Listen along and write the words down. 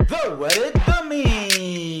The Wedded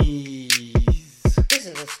Dummies! This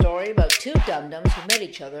is a story about two dum-dums who met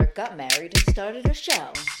each other, got married, and started a show.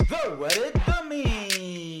 The Wedded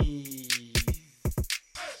Dummies!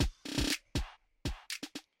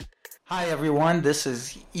 Hi everyone, this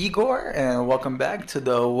is Igor, and welcome back to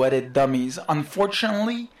the Wedded Dummies.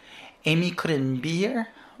 Unfortunately, Amy couldn't be here,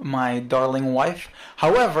 my darling wife.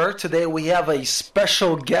 However, today we have a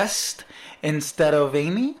special guest instead of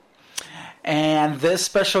Amy. And this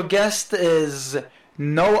special guest is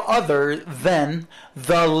no other than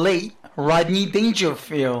the late Rodney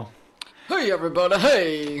Dangerfield. Hey everybody,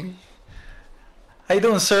 hey! How you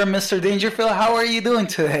doing, sir, Mr. Dangerfield? How are you doing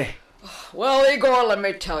today? Well, Igor, let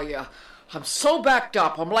me tell you, I'm so backed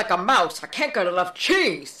up, I'm like a mouse, I can't get enough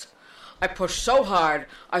cheese. I pushed so hard,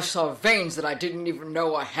 I saw veins that I didn't even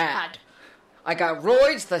know I had. I got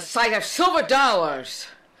roids the size of silver dollars.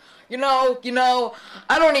 You know,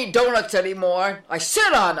 I don't eat donuts anymore. I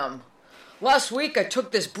sit on them. Last week, I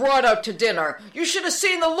took this broad out to dinner. You should have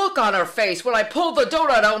seen the look on her face when I pulled the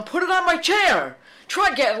donut out and put it on my chair.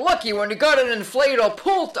 Try getting lucky when you got an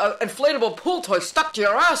inflatable pool toy stuck to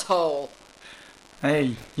your asshole.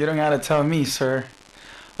 Hey, you don't gotta tell me, sir.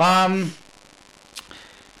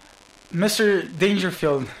 Mr.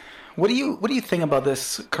 Dangerfield, what do you think about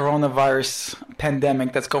this coronavirus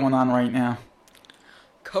pandemic that's going on right now?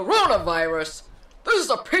 Coronavirus? This is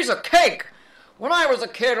a piece of cake. When I was a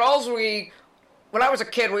kid, we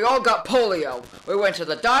all got polio. We went to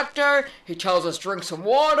the doctor, he tells us drink some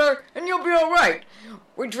water, and you'll be alright.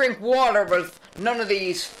 We drink water with none of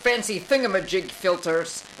these fancy thingamajig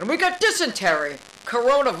filters, and we got dysentery.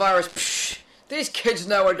 Coronavirus, psh, these kids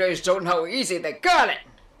nowadays don't know how easy they got it.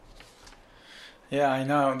 Yeah, I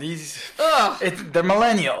know. They're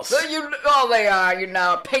millennials. They are,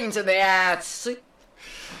 pains in the ass.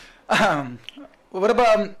 What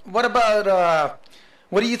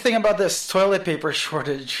do you think about this toilet paper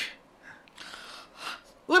shortage?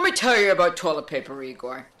 Let me tell you about toilet paper,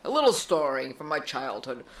 Igor. A little story from my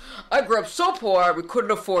childhood. I grew up so poor we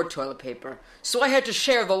couldn't afford toilet paper, so I had to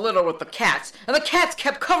share the litter with the cats, and the cats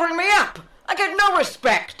kept covering me up. I get no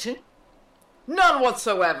respect. None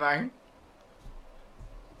whatsoever.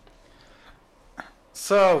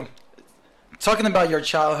 So, talking about your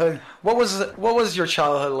childhood, what was your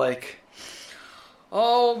childhood like?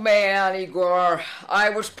 Oh man, Igor, I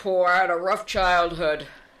was poor. I had a rough childhood.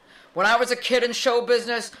 When I was a kid in show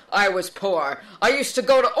business, I was poor. I used to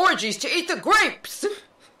go to orgies to eat the grapes.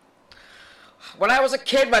 When I was a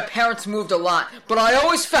kid, my parents moved a lot, but I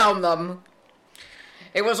always found them.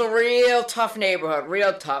 It was a real tough neighborhood,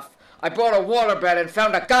 real tough. I bought a waterbed and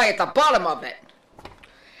found a guy at the bottom of it.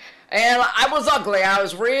 And I was ugly. I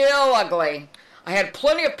was real ugly. I had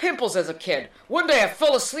plenty of pimples as a kid. One day I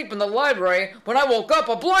fell asleep in the library. When I woke up,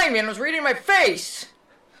 a blind man was reading my face.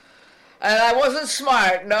 And I wasn't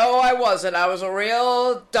smart. No, I wasn't. I was a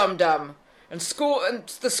real dum-dum. In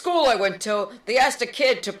the school I went to, they asked a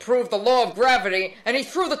kid to prove the law of gravity, and he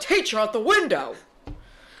threw the teacher out the window.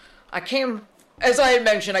 As I had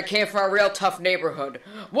mentioned, I came from a real tough neighborhood.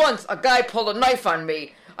 Once, a guy pulled a knife on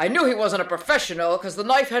me. I knew he wasn't a professional because the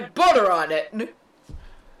knife had butter on it.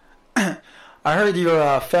 I heard you're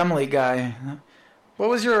a family guy. What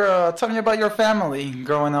was tell me about your family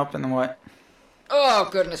growing up and what? Oh,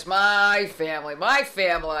 goodness, my family.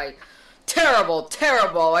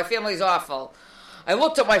 Terrible. My family's awful. I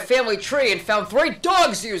looked at my family tree and found 3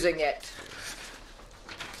 dogs using it.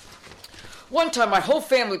 One time, my whole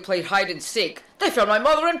family played hide and seek. They found my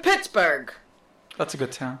mother in Pittsburgh. That's a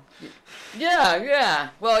good town. Yeah.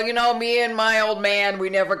 Well, me and my old man,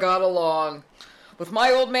 we never got along. With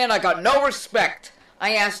my old man, I got no respect.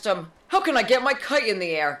 I asked him, how can I get my kite in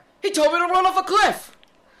the air? He told me to run off a cliff.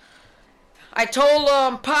 I told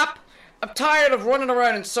Pop, I'm tired of running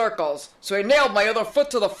around in circles, so he nailed my other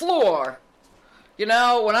foot to the floor. When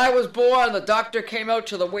I was born, the doctor came out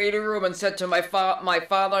to the waiting room and said to my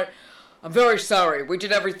father, I'm very sorry, we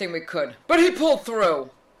did everything we could. But he pulled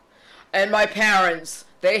through. And my parents,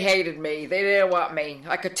 they hated me. They didn't want me.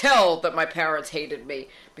 I could tell that my parents hated me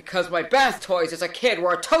because my bath toys as a kid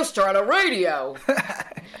were a toaster on a radio.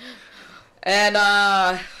 And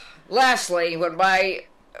lastly,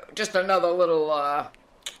 just another little,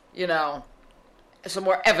 some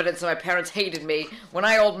more evidence that my parents hated me. When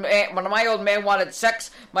my old man wanted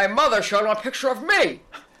sex, my mother showed him a picture of me.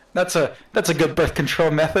 That's a good birth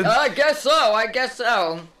control method. I guess so.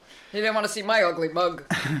 He didn't want to see my ugly mug.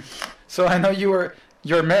 So I know you're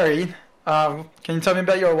married. Can you tell me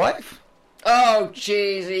about your wife? Oh,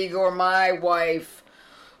 jeez, Igor, my wife.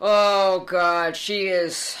 Oh, God, she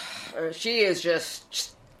is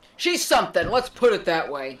just... She's something, let's put it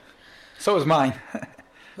that way. So is mine.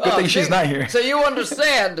 Good thing she's not here. So you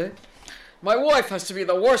understand. My wife has to be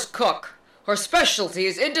the worst cook. Her specialty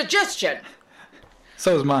is indigestion.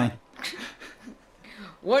 So is mine.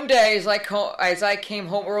 One day, as I came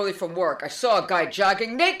home early from work, I saw a guy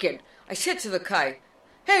jogging naked. I said to the guy,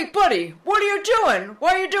 "Hey, buddy, what are you doing?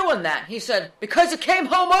 Why are you doing that?" He said, "Because I came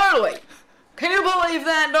home early." Can you believe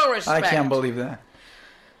that? No respect. I can't believe that.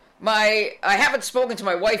 I haven't spoken to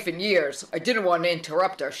my wife in years. I didn't want to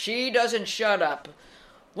interrupt her. She doesn't shut up.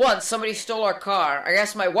 Once, somebody stole our car. I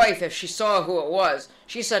asked my wife if she saw who it was.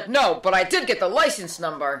 She said no, but I did get the license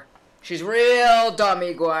number. She's real dumb,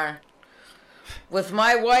 Igor. With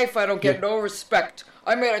my wife, I don't get no respect.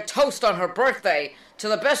 I made a toast on her birthday to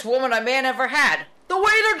the best woman a man ever had. The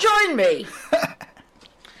waiter joined me.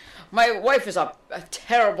 My wife is a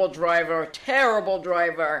terrible driver,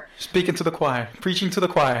 Speaking to the choir. Preaching to the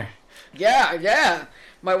choir. Yeah.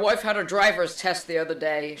 My wife had her driver's test the other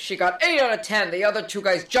day. She got 8 out of 10. The other 2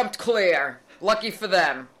 guys jumped clear. Lucky for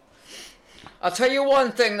them. I'll tell you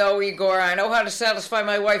one thing, though, Igor. I know how to satisfy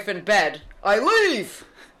my wife in bed. I leave!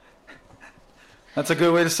 That's a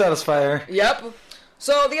good way to satisfy her. Yep.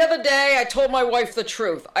 So the other day, I told my wife the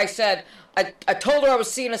truth. I said, I told her I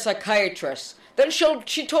was seeing a psychiatrist. Then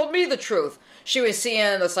she told me the truth. She was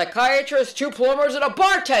seeing a psychiatrist, 2 plumbers, and a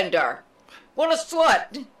bartender. What a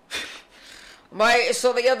slut.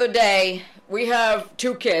 So the other day, we have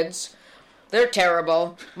 2 kids. They're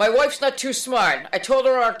terrible. My wife's not too smart. I told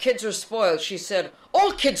her our kids are spoiled. She said,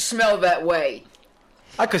 all kids smell that way.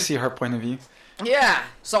 I could see her point of view. Yeah,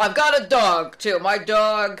 so I've got a dog, too. My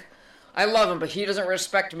dog, I love him, but he doesn't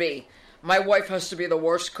respect me. My wife has to be the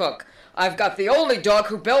worst cook. I've got the only dog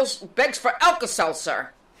who begs for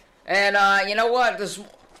Alka-Seltzer. And, you know what? There's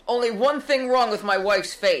only one thing wrong with my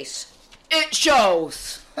wife's face. It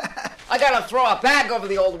shows. I gotta throw a bag over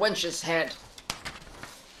the old wench's head.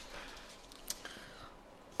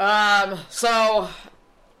 So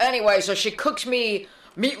she cooked me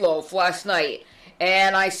meatloaf last night.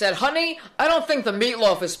 And I said, honey, I don't think the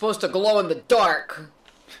meatloaf is supposed to glow in the dark.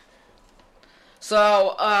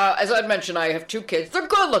 So, as I mentioned, I have 2 kids. They're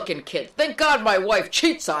good-looking kids. Thank God my wife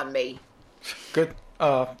cheats on me. Good.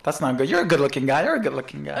 That's not good. You're a good-looking guy.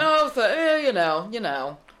 Oh, you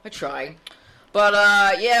know. I try. But,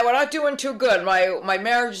 we're not doing too good. My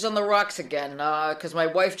marriage is on the rocks again, because my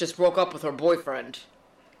wife just broke up with her boyfriend.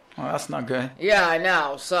 Oh, that's not good. Yeah, I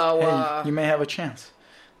know. So, hey, you may have a chance.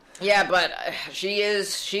 Yeah, but she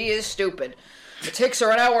is stupid. It takes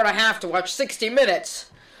her an hour and a half to watch 60 Minutes.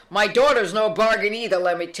 My daughter's no bargain either,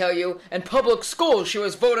 let me tell you. In public school, she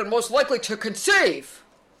was voted most likely to conceive.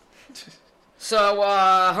 So,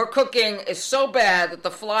 her cooking is so bad that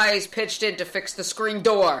the flies pitched in to fix the screen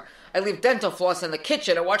door. I leave dental floss in the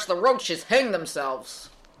kitchen and watch the roaches hang themselves.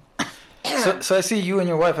 So I see you and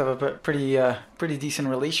your wife have a pretty decent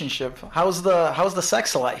relationship. How's the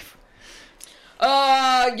sex life?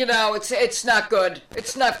 It's not good.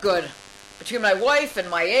 It's not good. Between my wife and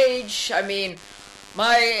my age, I mean,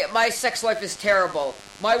 my sex life is terrible.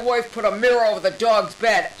 My wife put a mirror over the dog's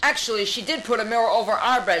bed. Actually, she did put a mirror over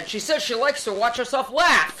our bed. She says she likes to watch herself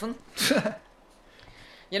laugh.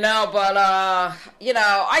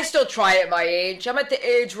 I still try at my age. I'm at the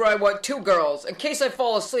age where I want 2 girls. In case I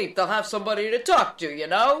fall asleep, they'll have somebody to talk to, you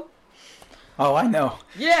know? Oh, I know.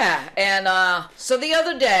 Yeah, and, so the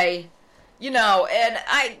other day, and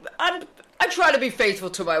I try to be faithful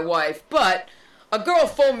to my wife, but a girl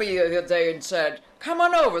phoned me the other day and said, come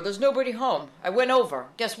on over, there's nobody home. I went over.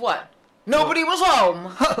 Guess what? Nobody was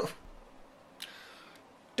home.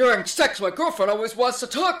 During sex, my girlfriend always wants to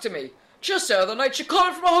talk to me. Just the other night, she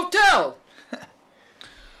called me from a hotel.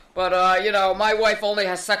 But, my wife only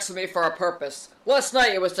has sex with me for a purpose. Last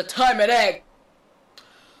night, it was to time an egg.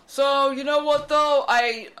 So, you know what, though?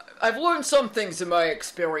 I've learned some things in my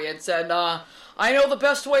experience, and, I know the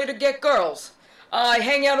best way to get girls. I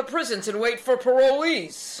hang out at prisons and wait for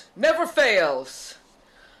parolees. Never fails.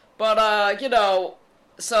 But,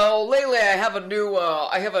 so lately I have a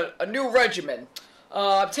new regimen.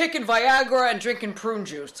 I'm taking Viagra and drinking prune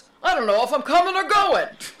juice. I don't know if I'm coming or going.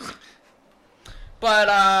 But,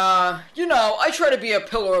 I try to be a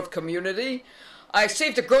pillar of community. I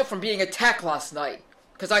saved a girl from being attacked last night,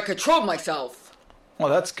 because I controlled myself. Well,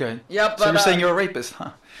 that's good. Yeah, but, so you're saying you're a rapist,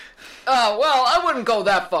 huh? Oh, well, I wouldn't go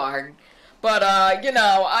that far. But, I'm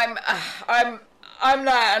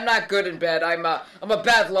not good in bed. I'm a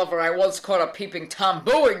bad lover. I once caught a peeping Tom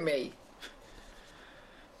booing me.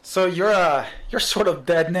 So you're sort of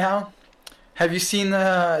dead now. Have you seen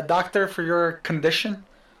a doctor for your condition?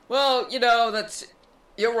 Well,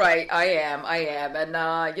 you're right. I am.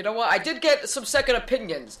 And, you know what? I did get some second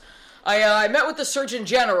opinions. I met with the Surgeon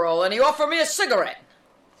General, and he offered me a cigarette.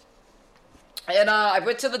 And I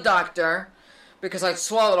went to the doctor because I'd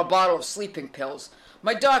swallowed a bottle of sleeping pills.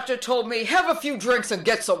 My doctor told me, have a few drinks and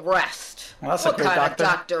get some rest. Well, that's what a good kind doctor. of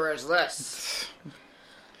doctor is this?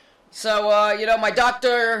 So, my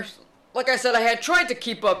doctor, like I said, I had tried to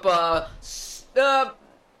keep up a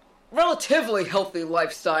relatively healthy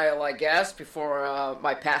lifestyle, I guess, before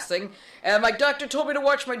my passing. And my doctor told me to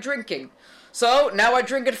watch my drinking. So, now I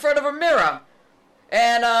drink in front of a mirror.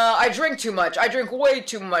 And I drink too much. I drink way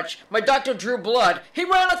too much. My doctor drew blood. He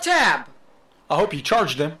ran a tab. I hope you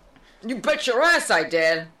charged him. You bet your ass I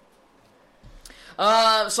did.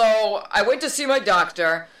 So I went to see my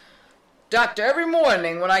doctor. Doctor, every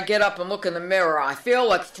morning when I get up and look in the mirror, I feel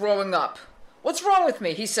like throwing up. What's wrong with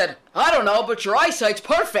me? He said, I don't know, but your eyesight's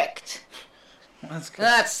perfect. That's good.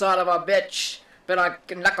 That son of a bitch. Been a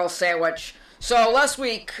knuckle sandwich. So last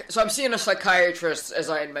week, I'm seeing a psychiatrist, as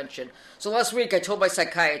I had mentioned. So last week I told my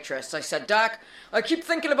psychiatrist, I said, Doc, I keep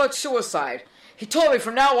thinking about suicide. He told me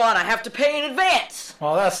from now on I have to pay in advance.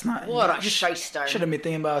 Well, that's not... What a shyster. Shouldn't be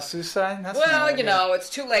thinking about suicide. That's Well, not you know, it's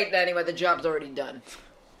too late anyway. The job's already done.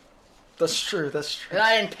 That's true, that's true. And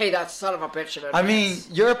I didn't pay that son of a bitch in advance. I mean,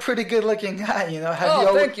 you're a pretty good-looking guy, you know.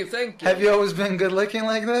 Thank you. Have you always been good-looking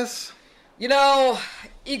like this? You know,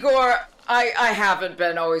 Igor, I haven't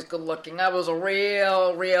been always good-looking. I was a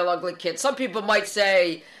real ugly kid. Some people might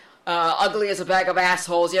say ugly as a bag of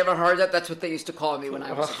assholes. You ever heard that? That's what they used to call me when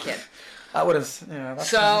I was a kid. I wouldn't. Yeah.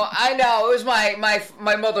 So I know it was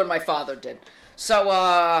my mother and my father did.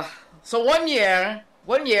 So one year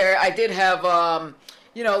I did have a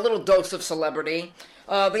little dose of celebrity.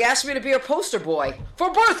 They asked me to be a poster boy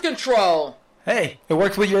for birth control. Hey, it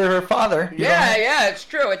worked with your father. Yeah, it's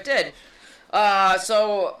true. It did.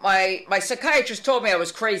 So my psychiatrist told me I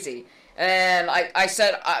was crazy. And I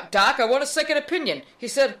said, Doc, I want a second opinion. He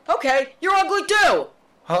said, okay, you're ugly too.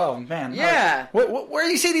 Oh, man. Yeah. Where do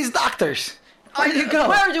you see these doctors? Where do you go?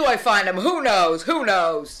 Where do I find them? Who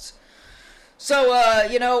knows? So,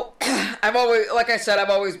 I've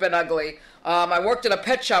always been ugly. I worked at a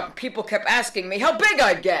pet shop and people kept asking me how big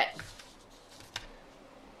I'd get.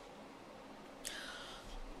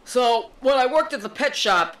 So, when I worked at the pet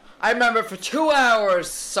shop, I remember for 2 hours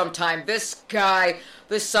sometime, this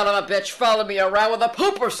son of a bitch followed me around with a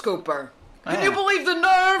pooper scooper. Can you believe the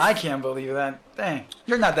nerve? I can't believe that. Dang.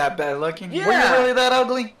 You're not that bad looking. Yeah. Were you really that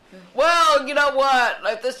ugly? Well, you know what?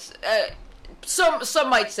 Like this, some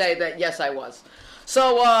might say that yes, I was.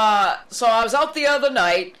 So I was out the other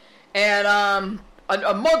night, and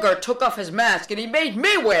a mugger took off his mask, and he made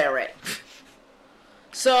me wear it.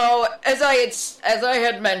 So as I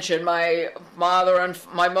had mentioned, my mother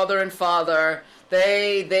and father,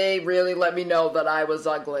 they really let me know that I was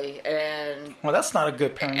ugly, and well, that's not a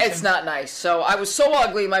good parenting. It's not nice. So I was so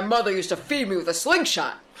ugly, my mother used to feed me with a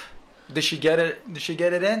slingshot. Did she get it? Did she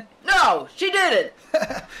get it in? No, she didn't.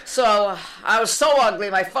 So I was so ugly,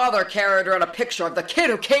 my father carried around a picture of the kid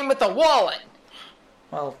who came with the wallet.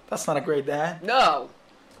 Well, that's not a great dad. No.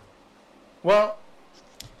 Well,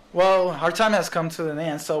 our time has come to an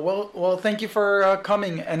end. So, well, thank you for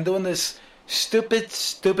coming and doing this stupid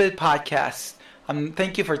podcast.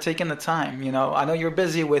 Thank you for taking the time. You know, I know you're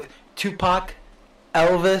busy with Tupac,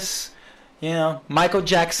 Elvis, Michael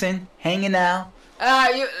Jackson, hanging out.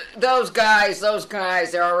 Those guys,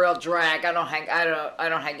 they're a real drag. I don't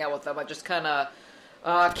hang out with them. I just kind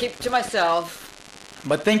of keep to myself.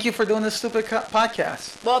 But thank you for doing this stupid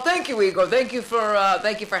podcast. Well, thank you, Igor. Thank you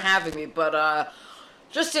for having me. But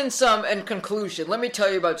just in conclusion, let me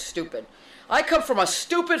tell you about stupid. I come from a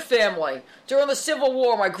stupid family. During the Civil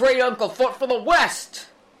War, my great uncle fought for the West.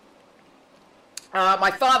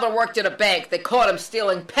 My father worked at a bank. They caught him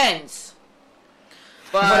stealing pens.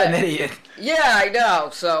 But, what an idiot. Yeah, I know.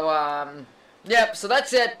 So, so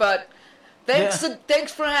that's it. But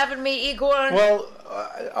thanks for having me, Igor. Well,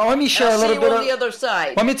 let me share a little bit. I'll see you on the other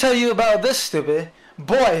side. Let me tell you about this stupid.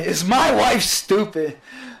 Boy, is my wife stupid.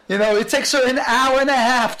 It takes her an hour and a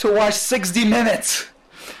half to watch 60 Minutes.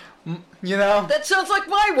 That sounds like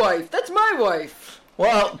my wife. That's my wife.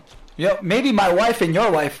 Well, maybe my wife and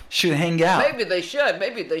your wife should hang out. Maybe they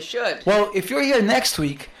should. Well, if you're here next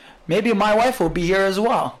week, maybe my wife will be here as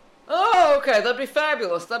well. Oh, okay. That'd be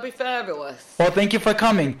fabulous. Well, thank you for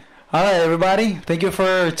coming. All right, everybody. Thank you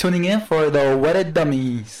for tuning in for the Wedded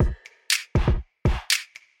Dummies.